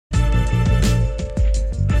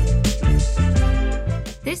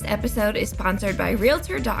This episode is sponsored by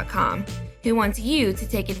Realtor.com, who wants you to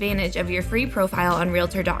take advantage of your free profile on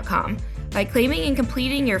Realtor.com. By claiming and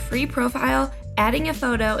completing your free profile, adding a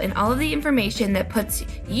photo, and all of the information that puts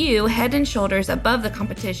you head and shoulders above the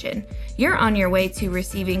competition, you're on your way to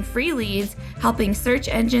receiving free leads, helping search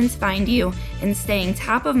engines find you, and staying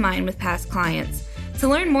top of mind with past clients. To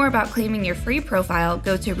learn more about claiming your free profile,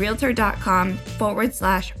 go to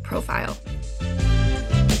Realtor.com/profile.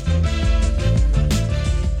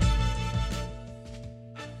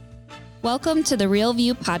 Welcome to the Real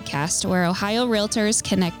View podcast, where Ohio Realtors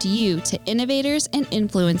connect you to innovators and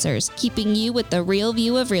influencers, keeping you with the real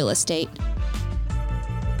view of real estate.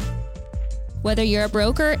 Whether you're a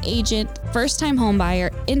broker, agent, first-time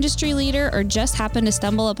homebuyer, industry leader, or just happen to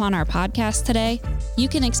stumble upon our podcast today, you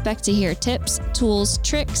can expect to hear tips, tools,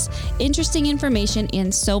 tricks, interesting information,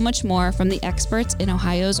 and so much more from the experts in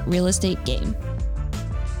Ohio's real estate game.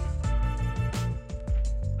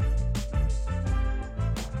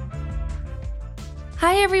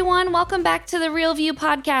 Hi everyone, welcome back to the Real View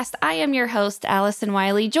podcast. I am your host, Allison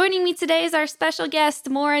Wiley. Joining me today is our special guest,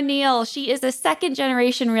 Maura Neill. She is a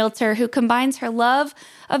second-generation realtor who combines her love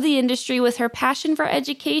of the industry with her passion for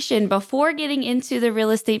education. Before getting into the real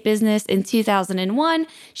estate business in 2001,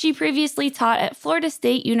 she previously taught at Florida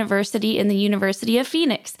State University and the University of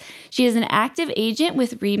Phoenix. She is an active agent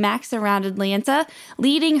with RE/MAX around Atlanta,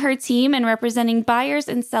 leading her team and representing buyers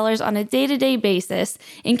and sellers on a day-to-day basis,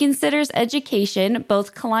 and considers education,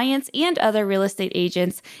 both clients and other real estate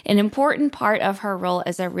agents, an important part of her role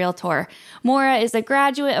as a realtor. Maura is a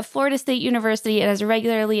graduate of Florida State University and has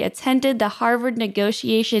regularly attended the Harvard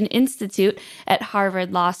Negotiation Institute at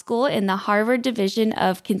Harvard Law School in the Harvard Division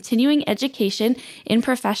of Continuing Education in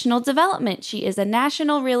Professional Development. She is a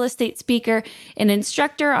national real estate speaker and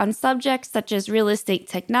instructor on subjects such as real estate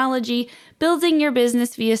technology, building your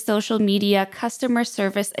business via social media, customer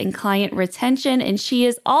service, and client retention. And she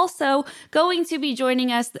is also going to be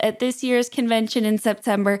joining us at this year's convention in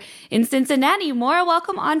September in Cincinnati. Maura,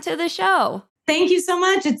 welcome onto the show. Thank you so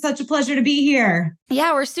much. It's such a pleasure to be here.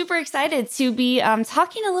 Yeah, we're super excited to be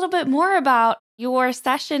talking a little bit more about your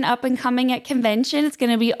session up and coming at convention. It's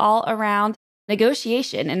going to be all around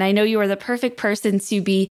negotiation. And I know you are the perfect person to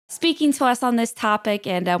be speaking to us on this topic.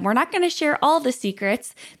 And we're not going to share all the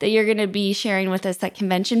secrets that you're going to be sharing with us at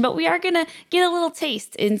convention, but we are going to get a little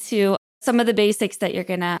taste into some of the basics that you're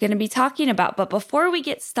gonna be talking about. But before we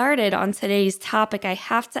get started on today's topic, I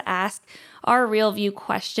have to ask our Real View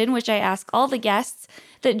question, which I ask all the guests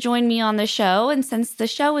that join me on the show. And since the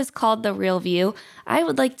show is called The Real View, I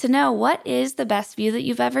would like to know, what is the best view that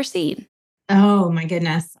you've ever seen? Oh my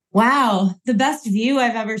goodness. Wow. The best view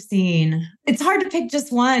I've ever seen. It's hard to pick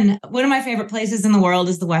just one. One of my favorite places in the world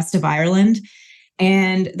is the west of Ireland.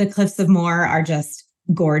 And the Cliffs of Moher are just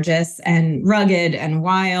gorgeous and rugged and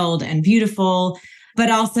wild and beautiful.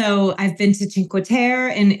 But also I've been to Cinque Terre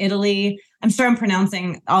in Italy. I'm sure I'm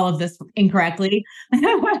pronouncing all of this incorrectly,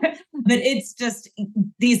 but it's just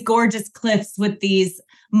these gorgeous cliffs with these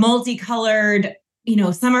multicolored,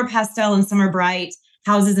 some are pastel and some are bright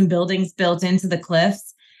houses and buildings built into the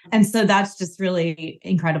cliffs. And so that's just really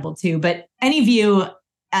incredible too. But any view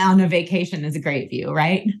on a vacation is a great view,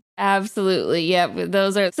 right? Absolutely. Yeah.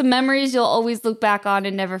 Those are some memories you'll always look back on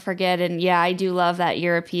and never forget. And yeah, I do love that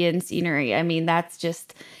European scenery. I mean, that's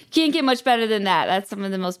just, can't get much better than that. That's some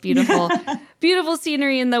of the most beautiful, beautiful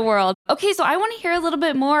scenery in the world. Okay. So I want to hear a little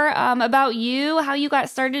bit more about you, how you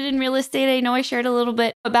got started in real estate. I know I shared a little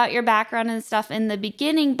bit about your background and stuff in the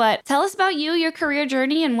beginning, but tell us about you, your career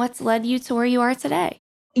journey, and what's led you to where you are today.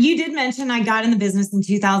 You did mention I got in the business in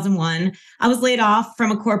 2001. I was laid off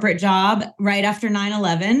from a corporate job right after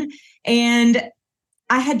 9/11. And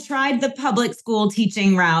I had tried the public school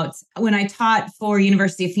teaching route. When I taught for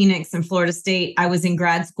University of Phoenix and Florida State, I was in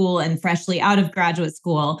grad school and freshly out of graduate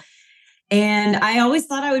school. And I always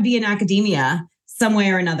thought I would be in academia some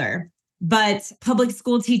way or another. But public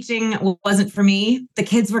school teaching wasn't for me. The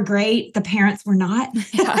kids were great. The parents were not.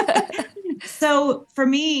 Yeah. So for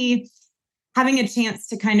me, having a chance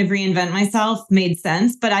to kind of reinvent myself made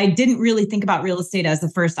sense, but I didn't really think about real estate as the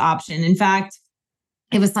first option. In fact,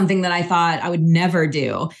 it was something that I thought I would never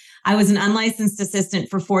do. I was an unlicensed assistant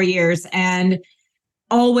for 4 years and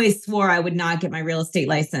always swore I would not get my real estate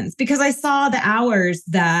license because I saw the hours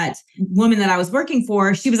that woman that I was working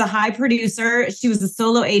for, she was a high producer. She was a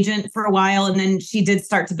solo agent for a while, and then she did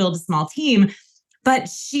start to build a small team, but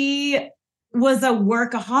she was a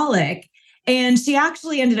workaholic. And she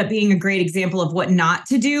actually ended up being a great example of what not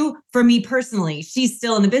to do for me personally. She's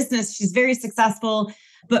still in the business. She's very successful.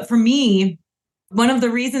 But for me, one of the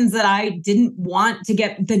reasons that I didn't want to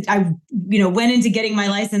went into getting my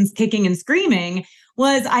license kicking and screaming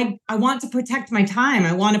was I want to protect my time.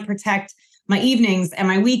 I want to protect my evenings and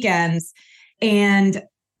my weekends. And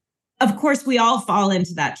of course, we all fall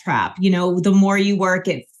into that trap. The more you work,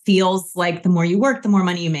 it feels like the more you work, the more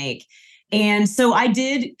money you make. And so I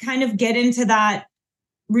did kind of get into that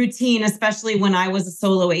routine, especially when I was a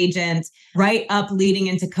solo agent, right up leading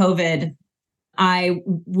into COVID. I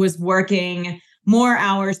was working more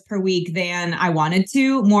hours per week than I wanted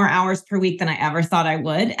to, more hours per week than I ever thought I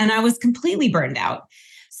would. And I was completely burned out.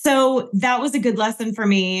 So that was a good lesson for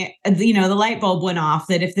me. The light bulb went off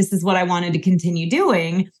that if this is what I wanted to continue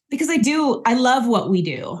doing, because I love what we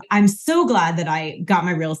do. I'm so glad that I got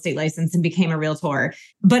my real estate license and became a realtor,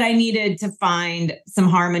 but I needed to find some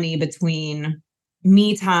harmony between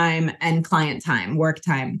me time and client time, work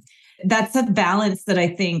time. That's a balance that I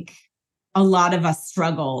think a lot of us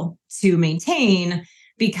struggle to maintain,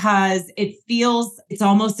 because it's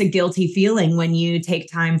almost a guilty feeling when you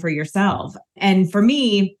take time for yourself. And for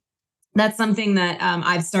me, that's something that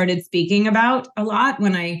I've started speaking about a lot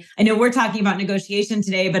when I know we're talking about negotiation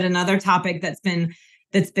today, but another topic that's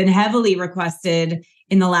been heavily requested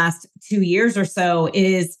in the last 2 years or so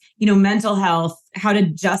is, mental health, how to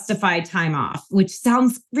justify time off, which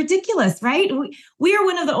sounds ridiculous, right? We are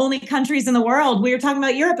one of the only countries in the world. We were talking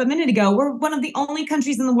about Europe a minute ago. We're one of the only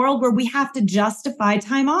countries in the world where we have to justify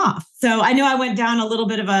time off. So I know I went down a little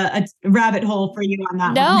bit of a rabbit hole for you on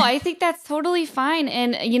that No, one. I think that's totally fine.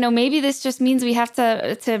 And, maybe this just means we have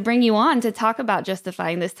to bring you on to talk about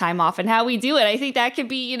justifying this time off and how we do it. I think that could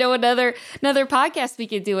be, another podcast we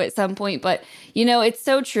could do at some point. But, it's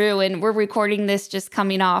so true. And we're recording this just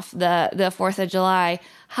coming off the 4th of July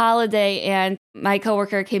holiday. And my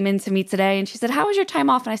coworker came in to me today and she said, "How was your time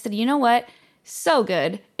off?" And I said, "You know what? So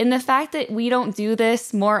good." And the fact that we don't do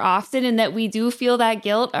this more often and that we do feel that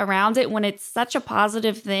guilt around it when it's such a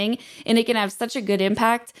positive thing and it can have such a good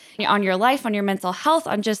impact on your life, on your mental health,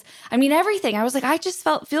 on everything. I was like, I just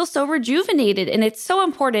feel so rejuvenated. And it's so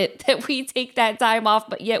important that we take that time off,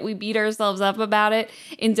 but yet we beat ourselves up about it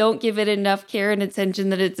and don't give it enough care and attention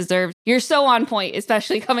that it deserves. You're so on point,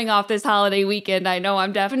 especially coming off this holiday weekend. I know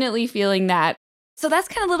I'm definitely feeling that. So that's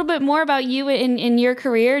kind of a little bit more about you in your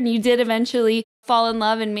career. And you did eventually fall in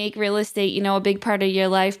love and make real estate, a big part of your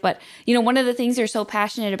life. But, one of the things you're so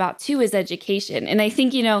passionate about too is education. And I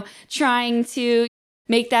think, trying to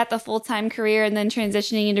make that the full-time career and then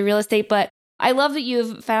transitioning into real estate. But I love that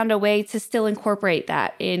you've found a way to still incorporate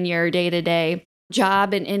that in your day-to-day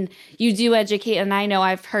job and you do educate. And I know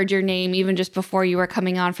I've heard your name even just before you were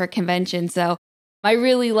coming on for convention. So I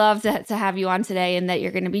really love to have you on today and that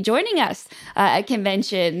you're going to be joining us at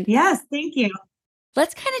convention. Yes, thank you.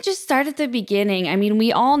 Let's kind of just start at the beginning. I mean,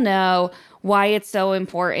 we all know why it's so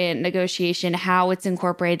important, negotiation, how it's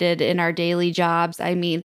incorporated in our daily jobs. I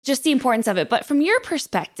mean, just the importance of it. But from your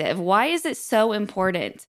perspective, why is it so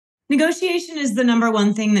important? Negotiation is the number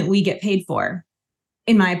one thing that we get paid for,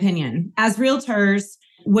 in my opinion. As realtors,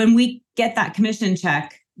 when we get that commission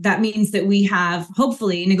check, that means that we have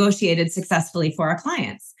hopefully negotiated successfully for our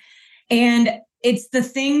clients. And it's the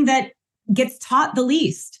thing that gets taught the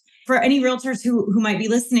least. For any realtors who might be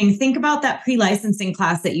listening, think about that pre-licensing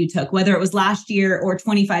class that you took, whether it was last year or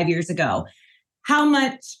 25 years ago. How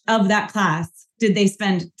much of that class did they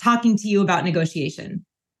spend talking to you about negotiation?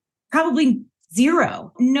 Probably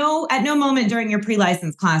zero. At no moment during your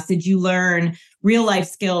pre-license class did you learn real life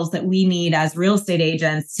skills that we need as real estate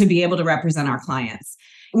agents to be able to represent our clients.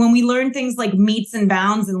 When we learn things like meets and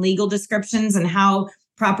bounds and legal descriptions and how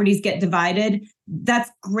properties get divided, that's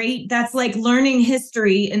great. That's like learning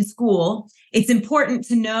history in school. It's important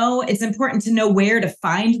to know. It's important to know where to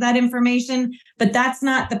find that information, but that's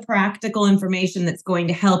not the practical information that's going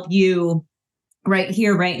to help you right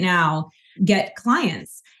here, right now, get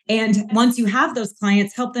clients. And once you have those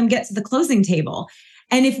clients, help them get to the closing table.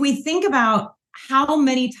 And if we think about how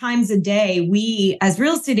many times a day we as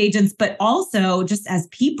real estate agents, but also just as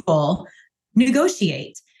people,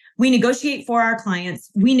 negotiate. We negotiate for our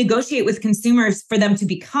clients. We negotiate with consumers for them to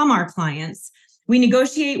become our clients. We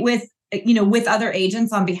negotiate with other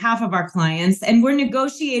agents on behalf of our clients. And we're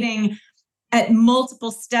negotiating at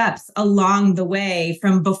multiple steps along the way,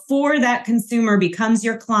 from before that consumer becomes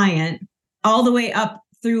your client, all the way up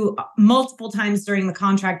through multiple times during the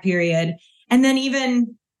contract period. And then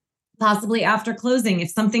even possibly after closing, if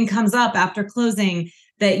something comes up after closing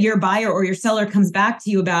that your buyer or your seller comes back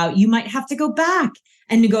to you about, you might have to go back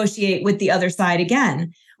and negotiate with the other side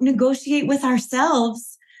again. Negotiate with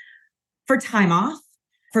ourselves for time off,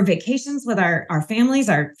 for vacations with our families,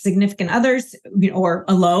 our significant others, or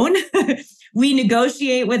alone. We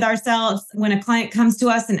negotiate with ourselves when a client comes to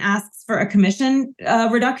us and asks for a commission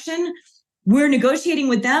reduction. we're negotiating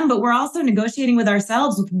with them, but we're also negotiating with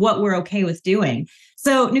ourselves with what we're okay with doing.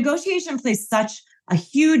 So negotiation plays such a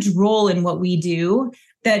huge role in what we do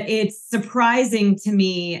that it's surprising to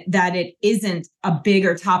me that it isn't a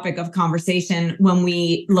bigger topic of conversation when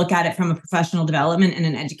we look at it from a professional development and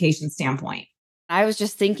an education standpoint. I was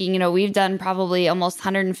just thinking, we've done probably almost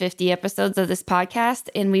 150 episodes of this podcast,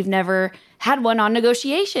 and we've never had one on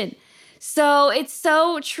negotiation. So it's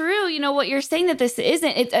so true, what you're saying, that this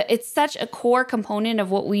isn't, it's such a core component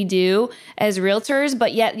of what we do as realtors,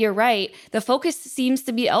 but yet you're right. The focus seems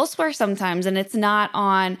to be elsewhere sometimes, and it's not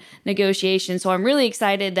on negotiation. So I'm really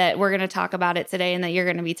excited that we're going to talk about it today and that you're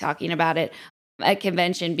going to be talking about it at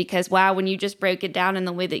convention, because wow, when you just break it down in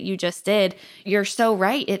the way that you just did, you're so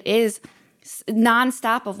right. It is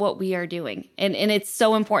nonstop of what we are doing. And it's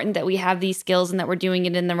so important that we have these skills and that we're doing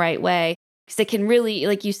it in the right way. Because it can really,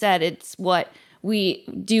 like you said, it's what we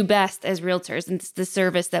do best as realtors. And it's the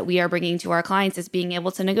service that we are bringing to our clients is being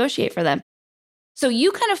able to negotiate for them. So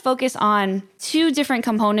you kind of focus on two different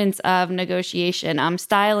components of negotiation,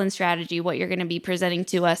 style and strategy, what you're going to be presenting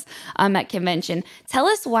to us at convention. Tell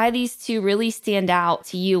us why these two really stand out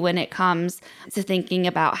to you when it comes to thinking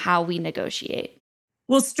about how we negotiate.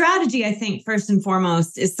 Well, strategy, I think, first and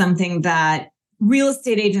foremost, is something that real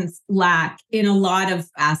estate agents lack in a lot of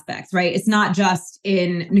aspects, right? It's not just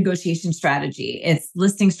in negotiation strategy. It's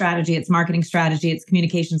listing strategy, it's marketing strategy, it's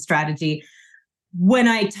communication strategy. When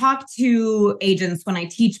I talk to agents, when I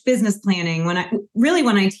teach business planning, when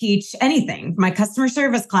I teach anything, my customer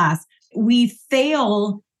service class, we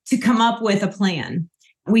fail to come up with a plan.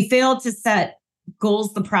 We fail to set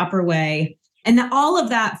goals the proper way. And all of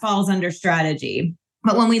that falls under strategy.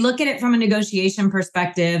 But when we look at it from a negotiation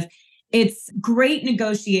perspective, it's great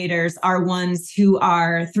negotiators are ones who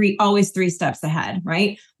are always three steps ahead,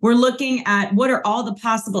 right? We're looking at what are all the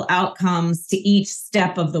possible outcomes to each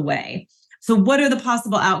step of the way. So what are the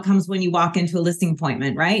possible outcomes when you walk into a listing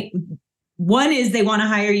appointment, right? One is they want to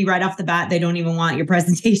hire you right off the bat. They don't even want your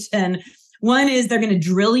presentation. One is they're going to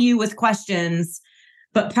drill you with questions,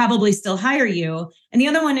 but probably still hire you. And the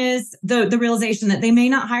other one is the realization that they may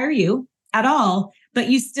not hire you at all, but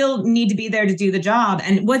you still need to be there to do the job.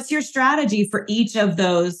 And what's your strategy for each of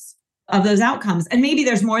those outcomes? And maybe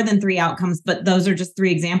there's more than three outcomes, but those are just three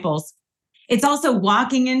examples. It's also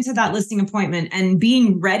walking into that listing appointment and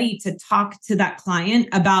being ready to talk to that client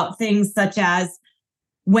about things such as,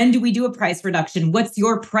 when do we do a price reduction? What's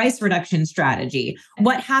your price reduction strategy?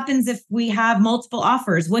 What happens if we have multiple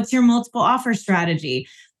offers? What's your multiple offer strategy?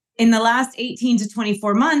 In the last 18 to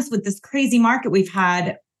 24 months, with this crazy market we've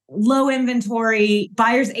had, low inventory,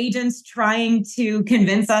 buyers agents trying to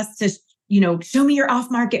convince us to, show me your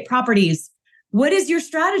off-market properties. What is your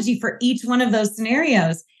strategy for each one of those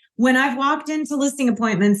scenarios? When I've walked into listing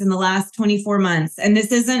appointments in the last 24 months, and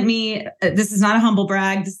this isn't me, this is not a humble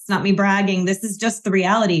brag, this is not me bragging, this is just the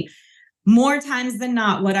reality. More times than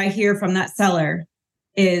not, what I hear from that seller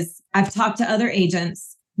is, I've talked to other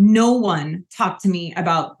agents, no one talked to me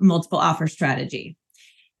about multiple offer strategy.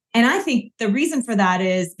 And I think the reason for that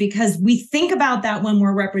is because we think about that when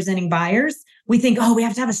we're representing buyers. We think, oh, we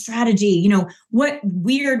have to have a strategy. What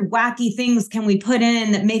weird, wacky things can we put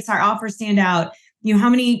in that makes our offer stand out? How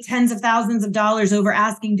many tens of thousands of dollars over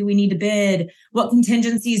asking do we need to bid? What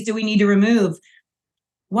contingencies do we need to remove?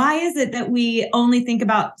 Why is it that we only think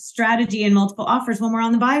about strategy and multiple offers when we're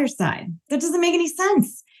on the buyer's side? That doesn't make any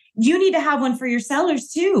sense. You need to have one for your sellers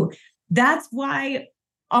too. That's why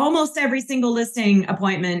almost every single listing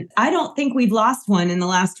appointment, I don't think we've lost one in the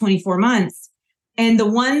last 24 months. And the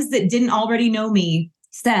ones that didn't already know me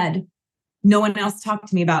said, no one else talked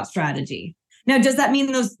to me about strategy. Now, does that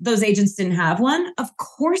mean those agents didn't have one? Of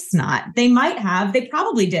course not. They might have, they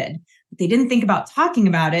probably did, but they didn't think about talking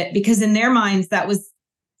about it because in their minds, that was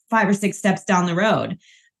 5 or 6 steps down the road.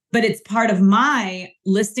 But it's part of my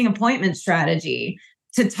listing appointment strategy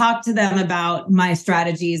to talk to them about my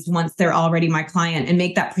strategies once they're already my client and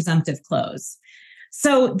make that presumptive close.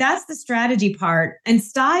 So that's the strategy part. And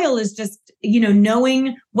style is just,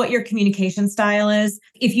 knowing what your communication style is.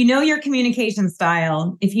 If you know your communication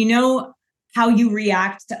style, if you know how you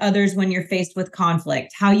react to others when you're faced with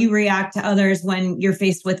conflict, how you react to others when you're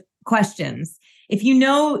faced with questions, if you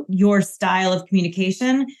know your style of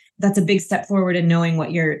communication, that's a big step forward in knowing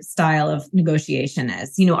what your style of negotiation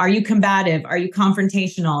is. Are you combative? Are you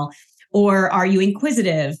confrontational? Or are you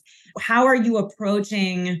inquisitive? How are you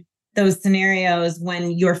approaching those scenarios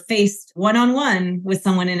when you're faced one-on-one with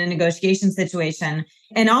someone in a negotiation situation?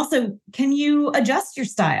 And also, can you adjust your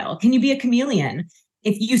style? Can you be a chameleon?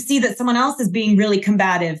 If you see that someone else is being really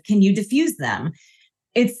combative, can you diffuse them?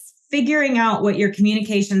 It's figuring out what your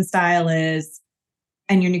communication style is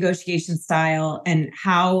and your negotiation style and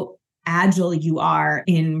how agile you are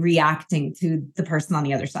in reacting to the person on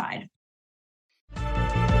the other side.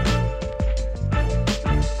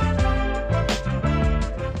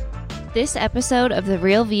 This episode of The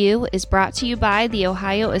Real View is brought to you by the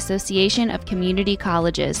Ohio Association of Community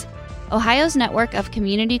Colleges. Ohio's network of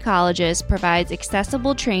community colleges provides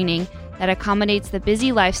accessible training that accommodates the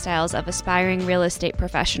busy lifestyles of aspiring real estate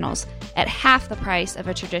professionals at half the price of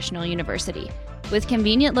a traditional university. With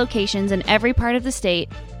convenient locations in every part of the state,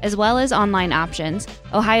 as well as online options,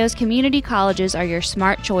 Ohio's community colleges are your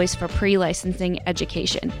smart choice for pre-licensing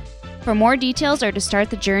education. For more details or to start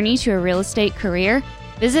the journey to a real estate career,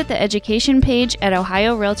 visit the education page at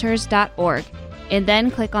ohiorealtors.org and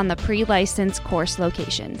then click on the pre-license course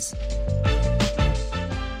locations.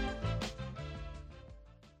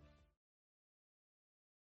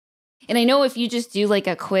 And I know if you just do like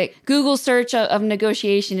a quick Google search of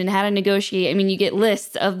negotiation and how to negotiate, I mean, you get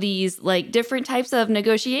lists of these like different types of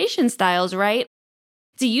negotiation styles, right?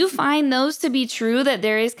 Do you find those to be true, that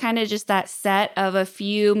there is kind of just that set of a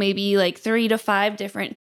few, maybe like 3 to 5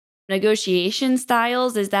 different negotiation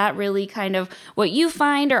styles? Is that really kind of what you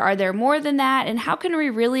find, or are there more than that? And how can we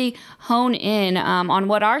really hone in on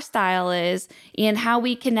what our style is and how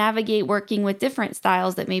we can navigate working with different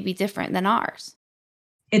styles that may be different than ours?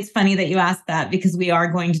 It's funny that you asked that, because we are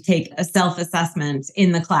going to take a self-assessment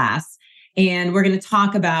in the class, and we're going to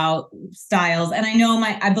talk about styles. And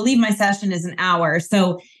I believe my session is an hour,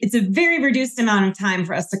 so it's a very reduced amount of time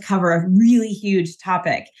for us to cover a really huge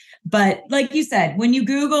topic. But like you said, when you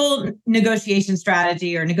Google negotiation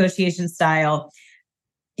strategy or negotiation style,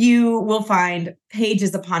 you will find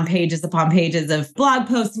pages upon pages upon pages of blog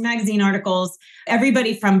posts, magazine articles,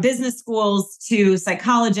 everybody from business schools to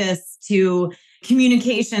psychologists to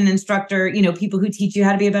communication instructor, people who teach you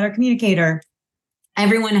how to be a better communicator.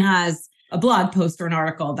 Everyone has a blog post or an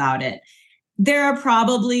article about it. There are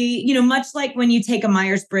probably, much like when you take a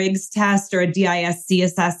Myers-Briggs test or a DISC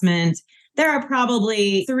assessment, there are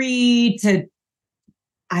probably 3 to,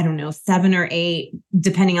 7 or 8,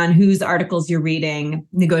 depending on whose articles you're reading,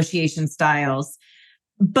 negotiation styles.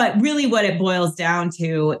 But really what it boils down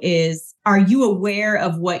to is, are you aware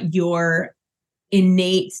of what your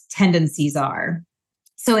innate tendencies are?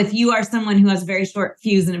 So if you are someone who has a very short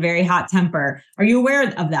fuse and a very hot temper, are you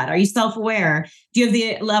aware of that? Are you self-aware? Do you have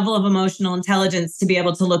the level of emotional intelligence to be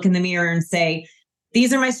able to look in the mirror and say,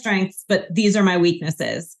 these are my strengths, but these are my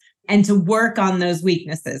weaknesses, and to work on those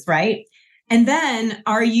weaknesses, right? And then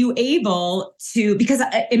are you able to, because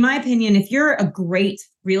in my opinion, if you're a great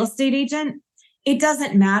real estate agent, it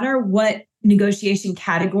doesn't matter what negotiation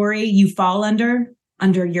category you fall under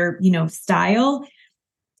your, style.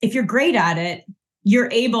 If you're great at it,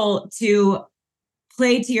 you're able to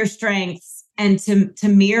play to your strengths and to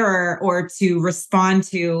mirror or to respond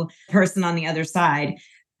to the person on the other side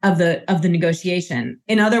of the negotiation.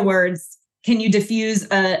 In other words, can you diffuse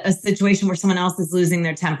a situation where someone else is losing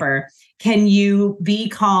their temper? Can you be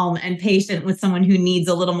calm and patient with someone who needs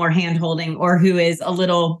a little more handholding, or who is a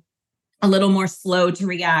little more slow to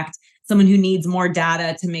react, someone who needs more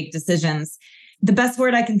data to make decisions? The best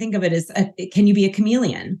word I can think of it is, can you be a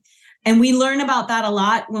chameleon? And we learn about that a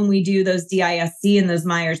lot when we do those DISC and those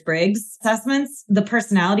Myers-Briggs assessments, the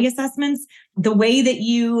personality assessments. The way that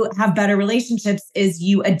you have better relationships is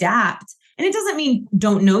you adapt. And it doesn't mean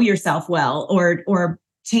don't know yourself well or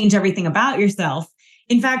change everything about yourself.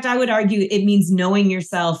 In fact, I would argue it means knowing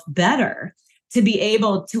yourself better, to be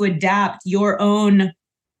able to adapt your own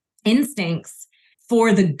instincts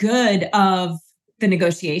for the good of the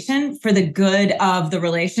negotiation, for the good of the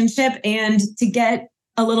relationship, and to get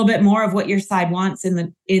a little bit more of what your side wants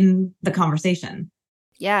in the conversation.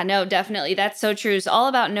 Yeah, no, definitely. That's so true. It's all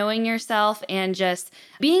about knowing yourself and just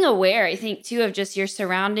being aware, I think, too, of just your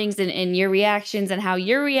surroundings and your reactions and how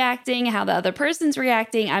you're reacting, how the other person's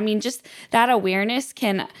reacting. I mean, just that awareness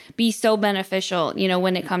can be so beneficial,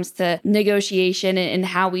 when it comes to negotiation and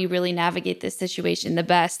how we really navigate this situation the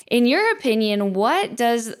best. In your opinion, what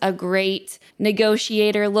does a great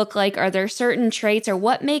negotiator look like? Are there certain traits, or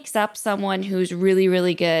what makes up someone who's really,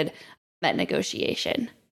 really good at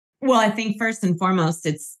negotiation? Well, I think first and foremost,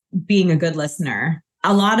 it's being a good listener.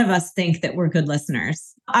 A lot of us think that we're good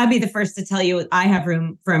listeners. I'd be the first to tell you I have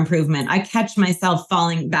room for improvement. I catch myself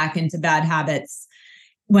falling back into bad habits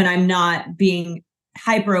when I'm not being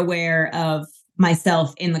hyper aware of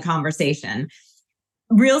myself in the conversation.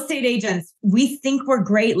 Real estate agents, we think we're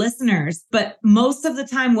great listeners, but most of the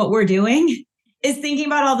time what we're doing is thinking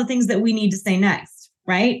about all the things that we need to say next,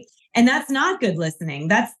 right? And that's not good listening.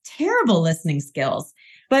 That's terrible listening skills.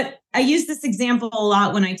 But I use this example a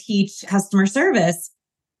lot when I teach customer service.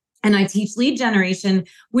 and I teach lead generation.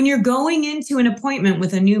 When you're going into an appointment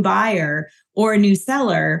with a new buyer or a new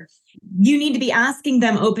seller, you need to be asking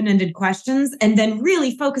them open-ended questions and then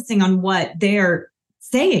really focusing on what they're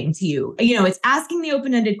saying to you. It's asking the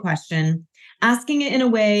open-ended question, asking it in a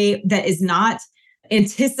way that is not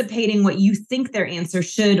anticipating what you think their answer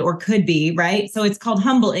should or could be, right? So it's called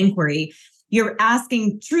humble inquiry. You're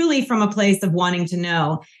asking truly from a place of wanting to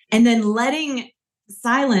know, and then letting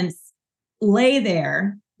silence lay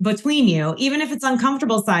there between you, even if it's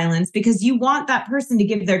uncomfortable silence, because you want that person to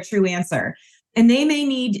give their true answer. And they may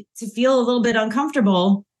need to feel a little bit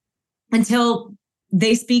uncomfortable until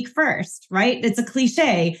they speak first, right? It's a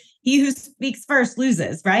cliche. He who speaks first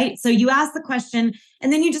loses, right? So you ask the question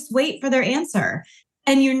and then you just wait for their answer.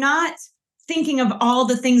 And you're not thinking of all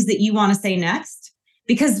the things that you want to say next,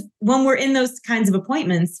 because when we're in those kinds of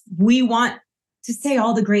appointments, we want to say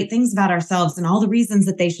all the great things about ourselves and all the reasons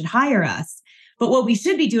that they should hire us. But what we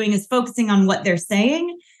should be doing is focusing on what they're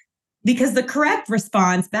saying, because the correct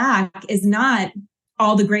response back is not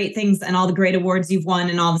all the great things and all the great awards you've won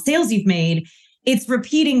and all the sales you've made. It's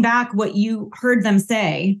repeating back what you heard them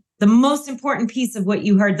say, the most important piece of what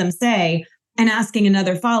you heard them say, and asking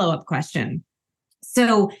another follow-up question.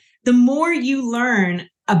 So the more you learn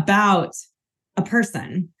about a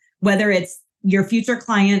person, whether it's your future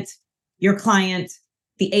client, your client,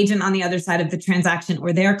 the agent on the other side of the transaction,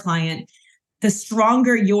 or their client, the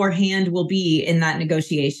stronger your hand will be in that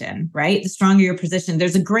negotiation, right? The stronger your position.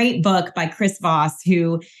 There's a great book by Chris Voss,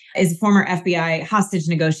 who is a former FBI hostage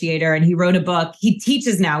negotiator, and he wrote a book. He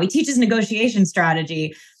teaches negotiation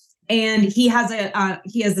strategy. And he has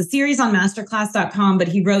a series on masterclass.com, but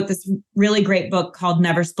he wrote this really great book called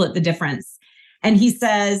Never Split the Difference. And he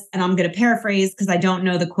says, and I'm going to paraphrase because I don't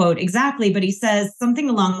know the quote exactly, but he says something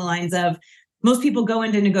along the lines of, most people go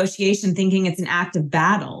into negotiation thinking it's an act of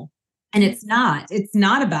battle. And it's not. It's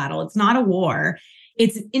not a battle. It's not a war.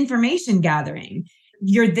 It's information gathering.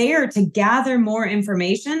 You're there to gather more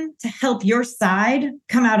information to help your side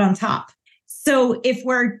come out on top. So if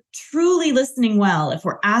we're truly listening well, if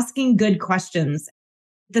we're asking good questions,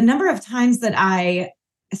 the number of times that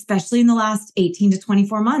especially in the last 18 to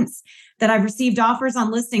 24 months, that I've received offers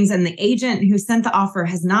on listings and the agent who sent the offer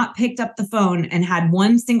has not picked up the phone and had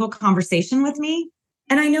one single conversation with me.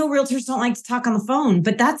 And I know realtors don't like to talk on the phone,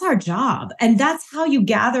 but that's our job. And that's how you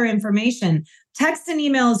gather information. Text and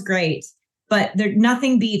email is great, but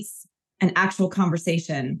nothing beats an actual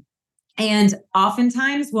conversation. And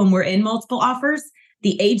oftentimes when we're in multiple offers,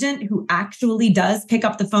 the agent who actually does pick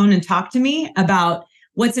up the phone and talk to me about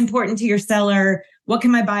what's important to your seller, what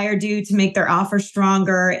can my buyer do to make their offer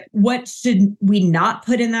stronger, what should we not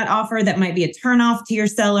put in that offer that might be a turnoff to your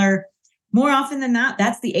seller, more often than not,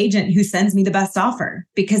 that's the agent who sends me the best offer,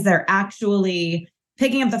 because they're actually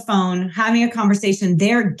picking up the phone, having a conversation.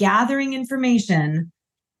 They're gathering information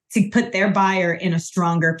to put their buyer in a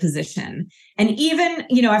stronger position. And even,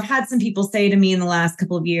 I've had some people say to me in the last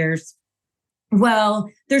couple of years, well,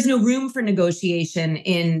 there's no room for negotiation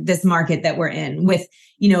in this market that we're in with,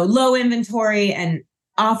 low inventory and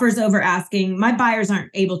offers over asking. My buyers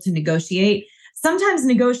aren't able to negotiate. Sometimes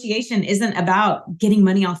negotiation isn't about getting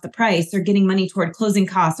money off the price or getting money toward closing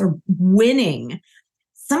costs or winning.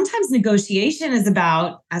 Sometimes negotiation is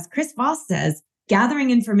about, as Chris Voss says, gathering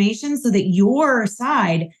information so that your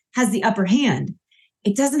side has the upper hand.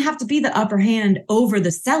 It doesn't have to be the upper hand over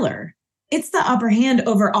the seller. It's the upper hand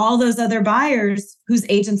over all those other buyers whose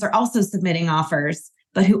agents are also submitting offers,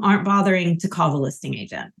 but who aren't bothering to call the listing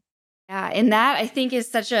agent. Yeah, and that I think is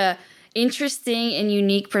such a interesting and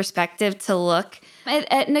unique perspective to look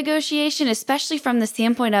at negotiation, especially from the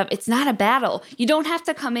standpoint of it's not a battle. You don't have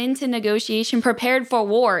to come into negotiation prepared for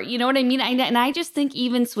war. You know what I mean? And I just think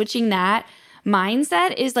even switching that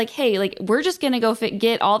mindset is like, hey, like we're just going to go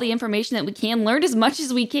get all the information that we can, learn as much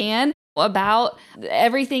as we can about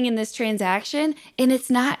everything in this transaction. And it's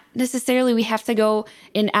not necessarily we have to go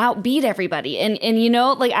and outbeat everybody. And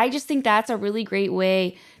I just think that's a really great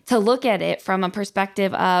way to look at it from a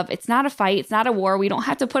perspective of it's not a fight, it's not a war. We don't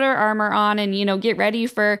have to put our armor on and, get ready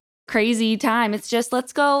for crazy time. It's just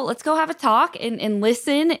let's go have a talk and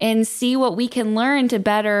listen and see what we can learn to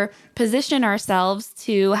better position ourselves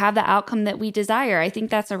to have the outcome that we desire. I think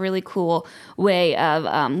that's a really cool way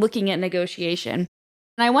of looking at negotiation.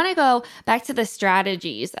 And I want to go back to the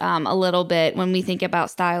strategies a little bit when we think about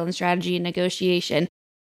style and strategy and negotiation.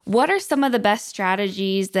 What are some of the best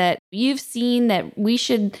strategies that you've seen that we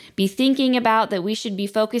should be thinking about, that we should be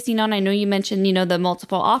focusing on? I know you mentioned, the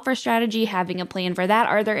multiple offer strategy, having a plan for that.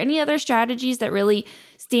 Are there any other strategies that really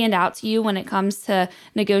stand out to you when it comes to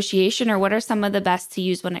negotiation, or what are some of the best to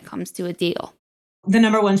use when it comes to a deal? The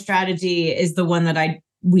number one strategy is the one that I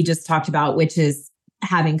we just talked about, which is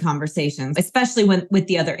having conversations, especially with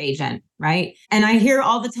the other agent, right? And I hear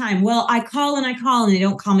all the time, well, I call and they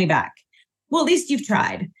don't call me back. Well, at least you've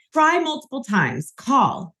tried. Try multiple times.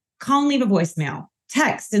 Call and leave a voicemail,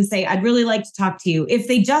 text and say, I'd really like to talk to you. If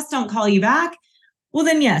they just don't call you back, well,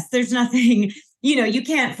 then yes, there's nothing, you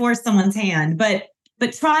can't force someone's hand, but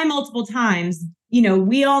try multiple times.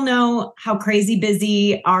 We all know how crazy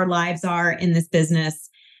busy our lives are in this business.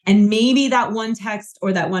 And maybe that one text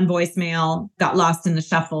or that one voicemail got lost in the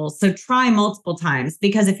shuffle. So try multiple times,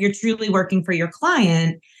 because if you're truly working for your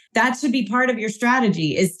client, that should be part of your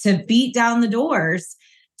strategy, is to beat down the doors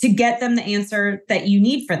to get them the answer that you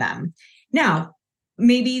need for them. Now,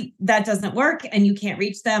 maybe that doesn't work and you can't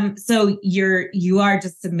reach them. So you are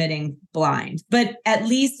just submitting blind, but at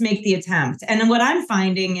least make the attempt. And what I'm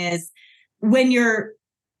finding is when you're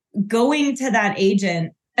going to that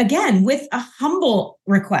agent, again, with a humble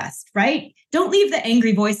request, right? Don't leave the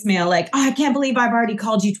angry voicemail like, oh, I can't believe I've already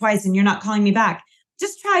called you twice and you're not calling me back.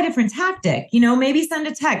 Just try a different tactic. Maybe send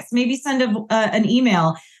a text, maybe send an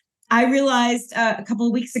email. I realized a couple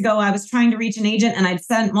of weeks ago, I was trying to reach an agent and I'd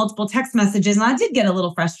sent multiple text messages and I did get a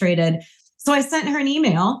little frustrated. So I sent her an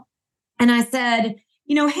email and I said,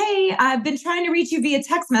 hey, I've been trying to reach you via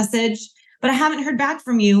text message, but I haven't heard back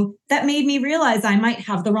from you. That made me realize I might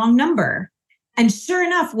have the wrong number. And sure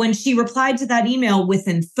enough, when she replied to that email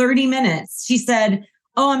within 30 minutes, she said,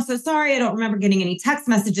 oh, I'm so sorry. I don't remember getting any text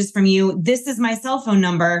messages from you. This is my cell phone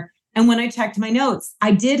number. And when I checked my notes,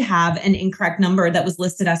 I did have an incorrect number that was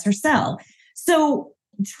listed as her cell. So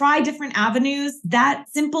try different avenues. That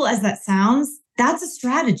simple as that sounds, that's a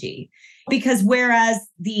strategy. Because whereas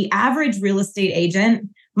the average real estate agent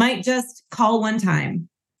might just call one time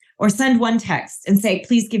or send one text and say,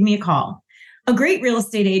 please give me a call. A great real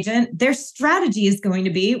estate agent, their strategy is going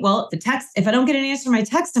to be, well, the text, if I don't get an answer to my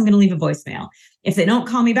text, I'm going to leave a voicemail. If they don't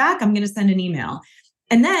call me back, I'm going to send an email.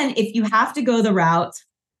 And then if you have to go the route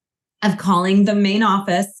of calling the main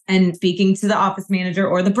office and speaking to the office manager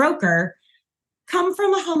or the broker, come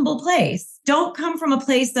from a humble place. Don't come from a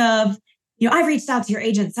place of, I've reached out to your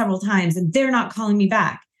agent several times and they're not calling me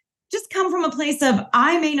back. Just come from a place of,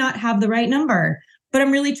 I may not have the right number, but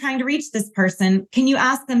I'm really trying to reach this person. Can you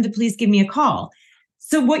ask them to please give me a call?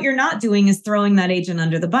 So what you're not doing is throwing that agent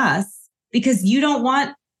under the bus, because you don't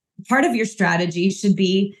want, part of your strategy should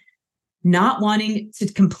be not wanting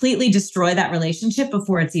to completely destroy that relationship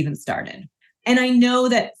before it's even started. And I know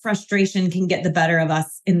that frustration can get the better of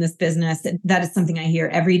us in this business. That is something I hear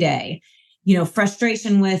every day.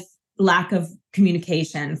 Frustration with lack of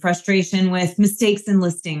communication, frustration with mistakes in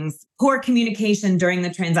listings, poor communication during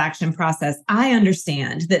the transaction process. I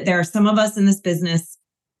understand that there are some of us in this business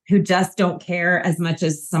who just don't care as much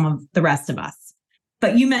as some of the rest of us.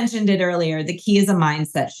 But you mentioned it earlier. The key is a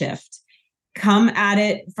mindset shift. Come at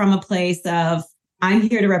it from a place of, I'm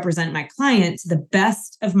here to represent my client to the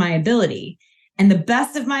best of my ability. And the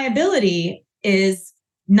best of my ability is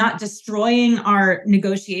not destroying our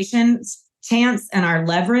negotiation chance and our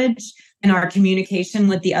leverage and our communication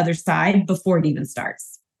with the other side before it even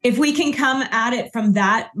starts. If we can come at it from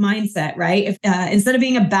that mindset, right? If instead of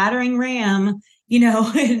being a battering ram,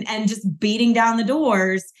 and just beating down the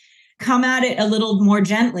doors, come at it a little more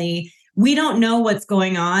gently. We don't know what's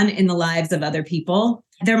going on in the lives of other people.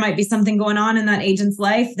 There might be something going on in that agent's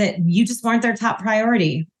life that you just weren't their top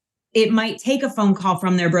priority. It might take a phone call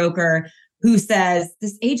from their broker who says,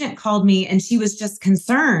 this agent called me and she was just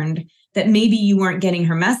concerned that maybe you weren't getting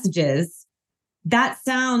her messages. That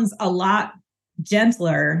sounds a lot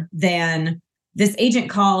gentler than, this agent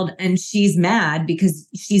called and she's mad because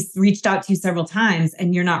she's reached out to you several times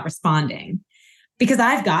and you're not responding. Because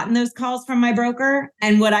I've gotten those calls from my broker.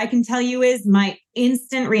 And what I can tell you is my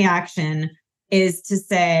instant reaction is to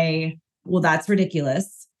say, well, that's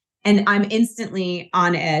ridiculous. And I'm instantly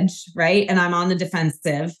on edge, right? And I'm on the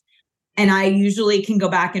defensive. And I usually can go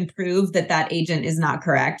back and prove that that agent is not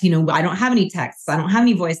correct. I don't have any texts. I don't have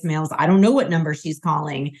any voicemails. I don't know what number she's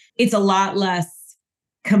calling. It's a lot less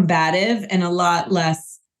combative and a lot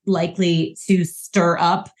less likely to stir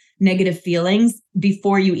up negative feelings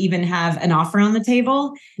before you even have an offer on the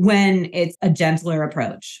table when it's a gentler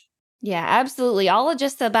approach. Yeah, absolutely. All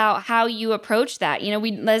just about how you approach that.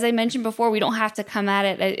 As I mentioned before, we don't have to come at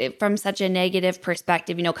it from such a negative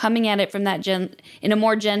perspective. Coming at it from that in a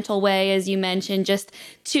more gentle way, as you mentioned, just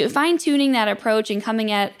to fine tuning that approach and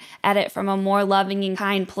coming at it from a more loving and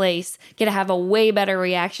kind place, get to have a way better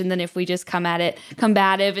reaction than if we just come at it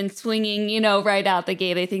combative and swinging, right out the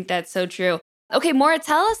gate. I think that's so true. Okay, Maura,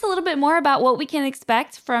 tell us a little bit more about what we can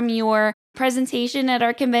expect from your presentation at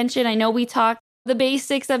our convention. I know we talked the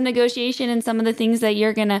basics of negotiation and some of the things that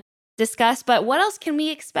you're going to discuss. But what else can we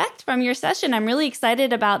expect from your session? I'm really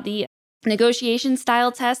excited about the negotiation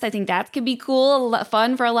style test. I think that could be cool,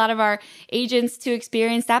 fun for a lot of our agents to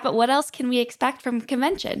experience that. But what else can we expect from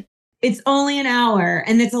convention? It's only an hour,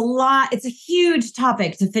 and it's a lot. It's a huge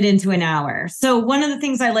topic to fit into an hour. So one of the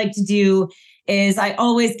things I like to do is I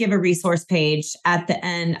always give a resource page at the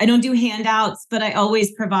end. I don't do handouts, but I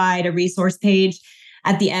always provide a resource page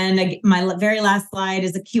at the end. My very last slide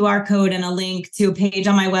is a QR code and a link to a page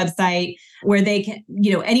on my website where they can,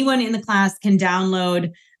 anyone in the class can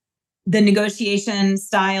download the negotiation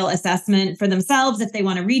style assessment for themselves if they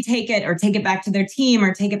want to retake it or take it back to their team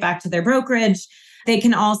or take it back to their brokerage. They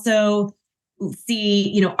can also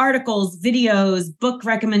see, articles, videos, book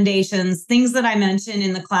recommendations, things that I mention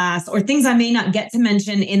in the class, or things I may not get to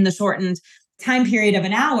mention in the shortened time period of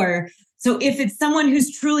an hour. So if it's someone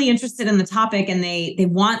who's truly interested in the topic and they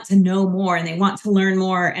want to know more and they want to learn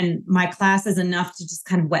more, and my class is enough to just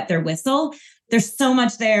kind of wet their whistle, there's so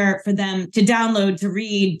much there for them to download, to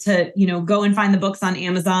read, to, go and find the books on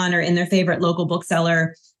Amazon or in their favorite local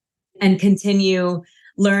bookseller and continue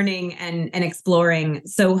learning and exploring.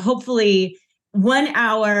 So hopefully 1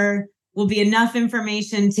 hour will be enough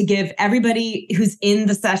information to give everybody who's in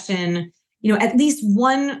the session, at least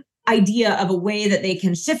one idea of a way that they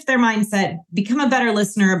can shift their mindset, become a better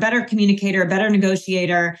listener, a better communicator, a better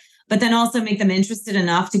negotiator, but then also make them interested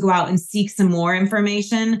enough to go out and seek some more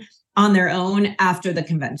information on their own after the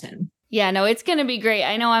convention. Yeah, no, it's going to be great.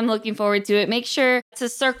 I know I'm looking forward to it. Make sure to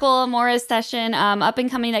circle Maura's session up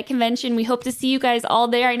and coming at convention. We hope to see you guys all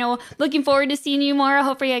there. I know, looking forward to seeing you, Maura.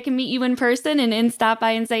 Hopefully I can meet you in person and stop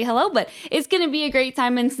by and say hello. But it's going to be a great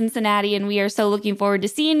time in Cincinnati, and we are so looking forward to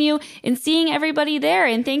seeing you and seeing everybody there.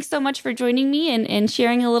 And thanks so much for joining me and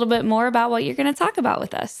sharing a little bit more about what you're going to talk about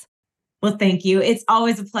with us. Well, thank you. It's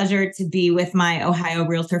always a pleasure to be with my Ohio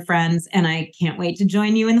Realtor friends, and I can't wait to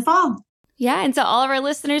join you in the fall. Yeah, and to all of our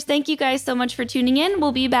listeners, thank you guys so much for tuning in.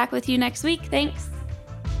 We'll be back with you next week. Thanks.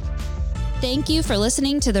 Thank you for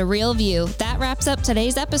listening to The Real View. That wraps up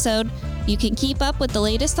today's episode. You can keep up with the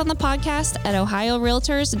latest on the podcast at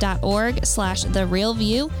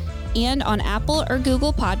ohiorealtors.org/therealview and on Apple or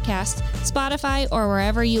Google Podcasts, Spotify, or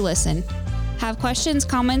wherever you listen. Have questions,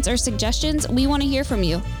 comments, or suggestions? We want to hear from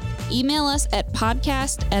you. Email us at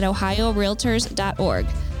podcast@ohiorealtors.org.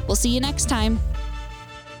 We'll see you next time.